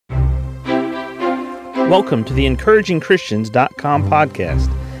Welcome to the EncouragingChristians.com podcast.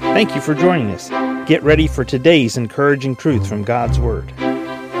 Thank you for joining us. Get ready for today's encouraging truth from God's Word.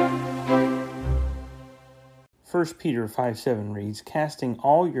 1 Peter 5:7 reads, "Casting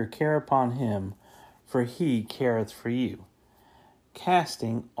all your care upon him, for he careth for you."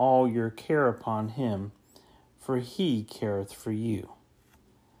 Casting all your care upon him, for he careth for you.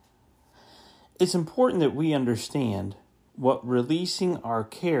 It's important that we understand what releasing our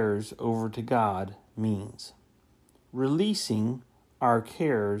cares over to God means. Releasing our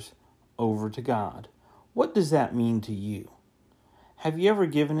cares over to God. What does that mean to you? Have you ever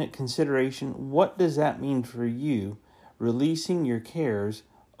given it consideration? What does that mean for you, releasing your cares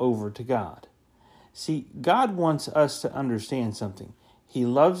over to God? See, God wants us to understand something. He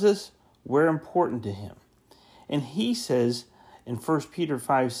loves us. We're important to Him. And He says in 1 Peter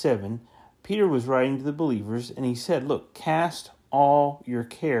 5:7, Peter was writing to the believers, and he said, look, cast all your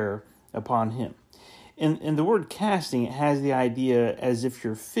care upon Him. In the word casting, it has the idea as if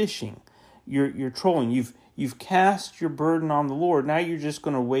you're fishing, you're trolling. You've cast your burden on the Lord. Now you're just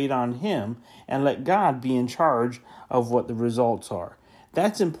going to wait on Him and let God be in charge of what the results are.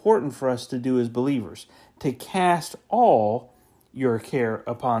 That's important for us to do as believers. To cast all your care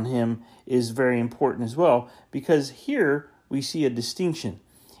upon Him is very important as well, because here we see a distinction.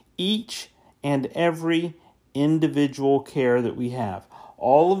 Each and every individual care that we have,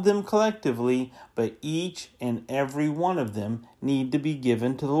 all of them collectively, but each and every one of them need to be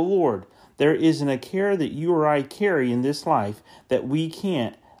given to the Lord. There isn't a care that you or I carry in this life that we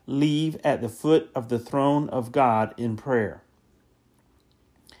can't leave at the foot of the throne of God in prayer.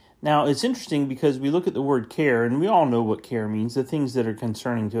 Now, it's interesting because we look at the word care, and we all know what care means, the things that are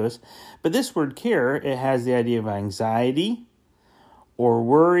concerning to us. But this word care, it has the idea of anxiety or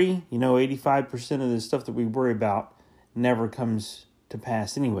worry. 85% of the stuff that we worry about never comes to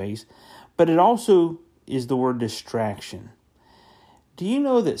pass anyways. But it also is the word distraction. Do you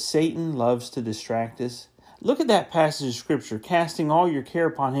know that Satan loves to distract us? Look at that passage of Scripture, casting all your care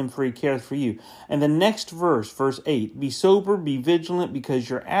upon him, for he careth for you. And the next verse, verse 8, be sober, be vigilant, because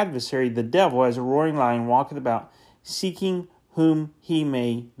your adversary, the devil, as a roaring lion, walketh about, seeking whom he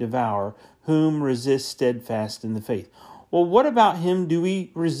may devour, whom resist steadfast in the faith. Well, what about him do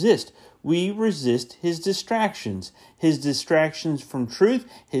we resist? We resist his distractions from truth,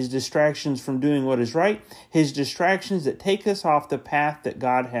 his distractions from doing what is right, his distractions that take us off the path that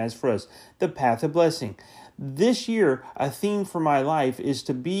God has for us, the path of blessing. This year, a theme for my life is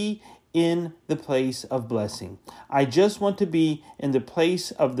to be in the place of blessing. I just want to be in the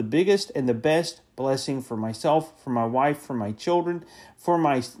place of the biggest and the best blessing for myself, for my wife, for my children, for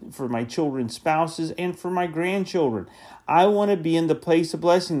my children's spouses, and for my grandchildren. I want to be in the place of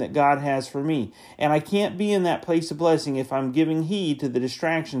blessing that God has for me. And I can't be in that place of blessing if I'm giving heed to the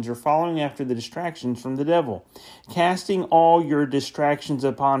distractions or following after the distractions from the devil. Casting all your distractions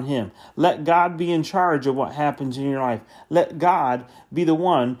upon Him. Let God be in charge of what happens in your life. Let God be the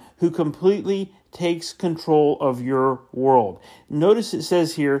one who completely takes control of your world. Notice it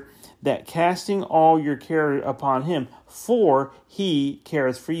says here that casting all your care upon Him, for He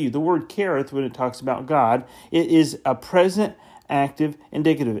careth for you. The word careth, when it talks about God, it is a present, active,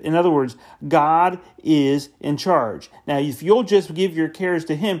 indicative. In other words, God is in charge. Now, if you'll just give your cares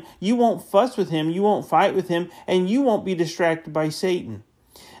to Him, you won't fuss with Him, you won't fight with Him, and you won't be distracted by Satan.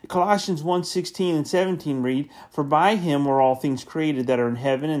 Colossians 1:16 and 17 read, "For by Him were all things created that are in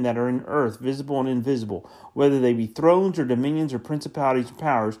heaven and that are in earth, visible and invisible, whether they be thrones or dominions or principalities or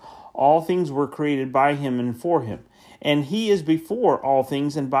powers. All things were created by Him and for Him. And He is before all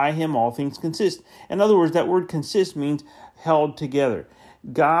things, and by Him all things consist." In other words, that word consist means held together.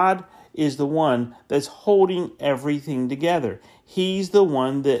 God is the one that's holding everything together. He's the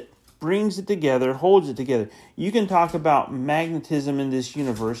one that brings it together, holds it together. You can talk about magnetism in this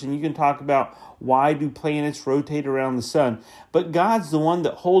universe, and you can talk about why do planets rotate around the sun, but God's the one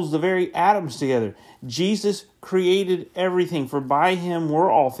that holds the very atoms together. Jesus created everything, for by Him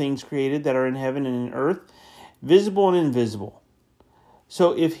were all things created that are in heaven and in earth, visible and invisible.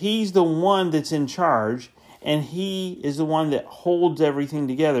 So if He's the one that's in charge, and He is the one that holds everything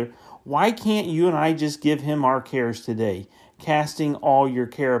together, why can't you and I just give Him our cares today? Casting all your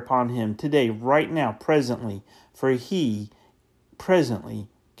care upon Him today, right now, presently, for He presently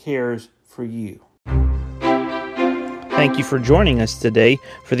cares for you. Thank you for joining us today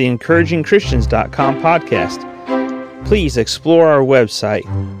for the EncouragingChristians.com podcast. Please explore our website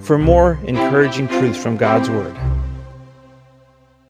for more encouraging truths from God's Word.